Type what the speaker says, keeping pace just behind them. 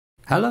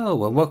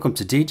Hello and welcome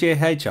to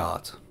DJH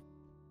Art.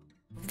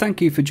 Thank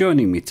you for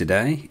joining me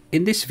today.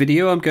 In this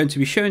video I'm going to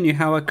be showing you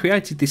how I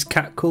created this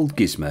cat called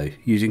Gizmo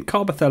using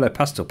Carbothello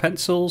pastel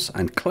pencils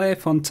and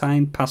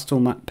Clairefontaine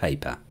Pastelmat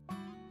paper.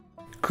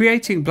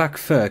 Creating black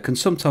fur can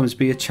sometimes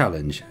be a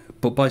challenge,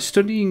 but by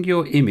studying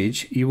your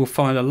image you will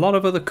find a lot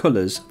of other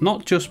colours,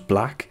 not just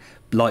black,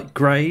 like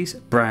greys,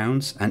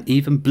 browns and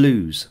even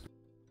blues.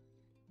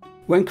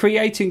 When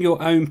creating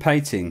your own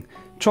painting,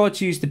 try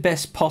to use the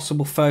best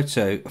possible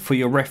photo for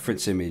your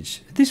reference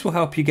image. This will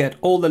help you get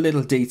all the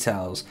little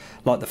details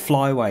like the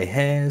flyaway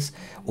hairs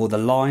or the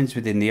lines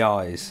within the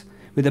eyes.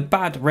 With a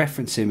bad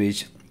reference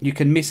image you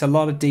can miss a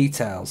lot of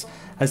details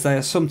as they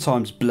are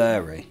sometimes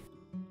blurry.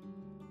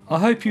 I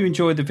hope you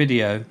enjoyed the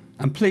video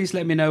and please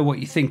let me know what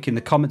you think in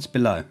the comments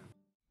below.